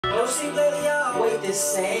sleep lately, I wait the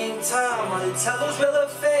same time. Wanna tell who's real or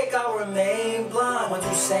fake, I'll remain blind. When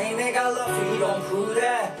you saying they got love for you, don't prove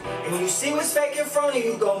that. And when you see what's fake in front of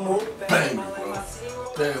you, go move back. Bang, bro.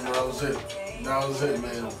 Damn, bro, that was it. That was it,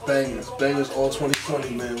 man. Bangers. Bangers all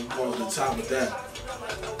 2020, man. We're going to the top of that.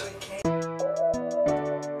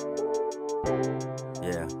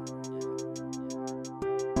 Yeah.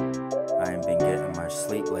 I ain't been getting much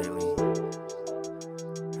sleep lately.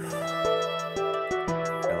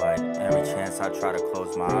 Feel like every chance I try to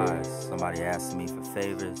close my eyes, somebody asking me for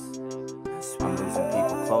favors. I'm losing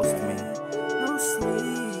people close to me. No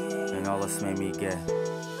sleep. And all this made me get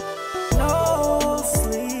no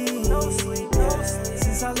sleep. No sleep. Yeah.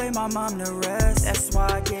 Since I laid my mom to rest, that's why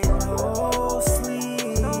I get no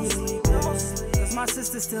sleep. No sleep. No sleep. Cause my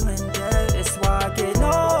sister's still in debt. That's why I get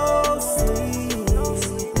no sleep. No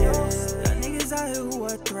sleep. Yeah. Got niggas out here who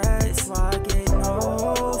are threats. That's why I get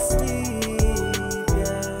no sleep.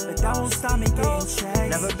 Yeah. But that won't stop me getting checks.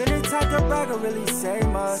 Never been the type to brag or really say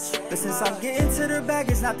much, but since I'm getting to the bag,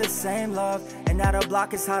 it's not the same love. And now the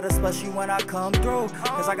block is hot, especially when I come through.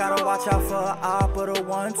 Cause I gotta watch out for an op or the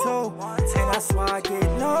 1-2. And that's why I get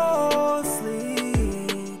no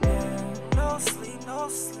sleep. Yeah. No sleep, no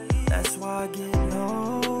sleep. That's why I get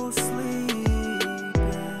no sleep.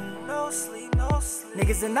 Yeah. No sleep, no sleep.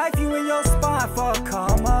 Niggas a knife you in your spine for a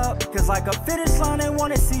come up. Cause like a finish line, they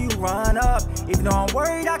wanna see you run up. Even though I'm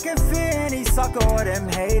worried I can fit any sucker or them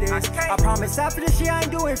haters. I promise after this shit I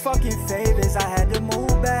ain't doing fucking favors. I had to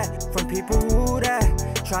move back from people who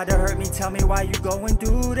that tried to hurt me, tell me why you go and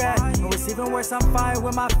do that. And what's even worse, I'm fine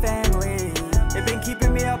with my family. They been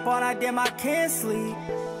keeping me up all night, damn I can't sleep.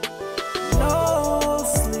 No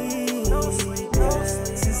sleep, no sleep, no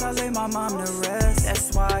sleep. Since I laid my mom to rest,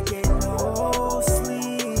 that's why I get no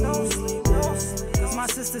sleep. No sleep, no sleep. Cause my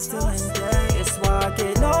sister's still in debt. That's why I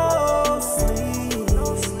get no sleep.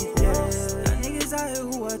 No sleep, yeah. Got niggas out here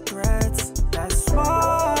who are threats. That's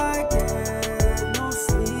why I get no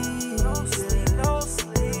sleep. No sleep, no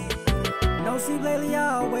sleep. No sleep lately,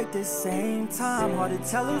 I awake the same time. Hard to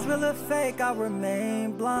tell who's real or fake, I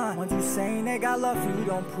remain blind. When you saying they got love for you,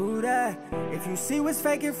 don't prove that. If you see what's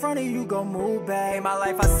fake in front of you, go move back. In my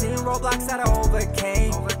life, I seen roadblocks that I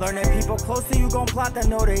overcame. Learning people close to you gon' plot to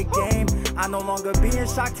know the game. I no longer be in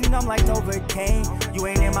shock, too numb like Novocaine. You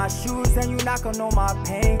ain't in my shoes, then you not gon' know my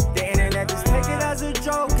pain. The internet just take it as a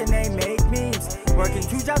joke and they make memes. Working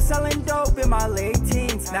 2 jobs selling dope in my late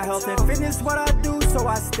teens. Now health and fitness what I do, so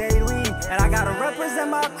I stay lean. And I gotta represent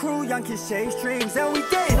my crew, young kids chase dreams. And we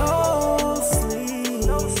get no sleep.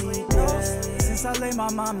 No sleep, no sleep. Since I laid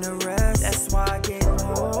my mom to rest, that's why I get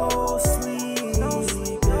no sleep. No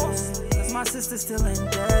sleep, no sleep. Cause my sister's still in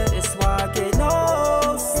debt. That's why I get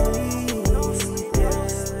no sleep. No sleep, yeah.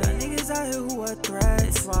 Got niggas out here who are threats.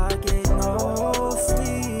 That's why I get no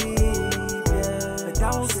sleep. Yeah. But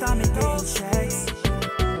that won't stop me getting checks.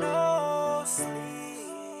 No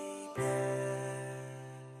sleep, yeah.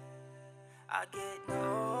 I get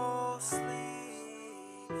no sleep.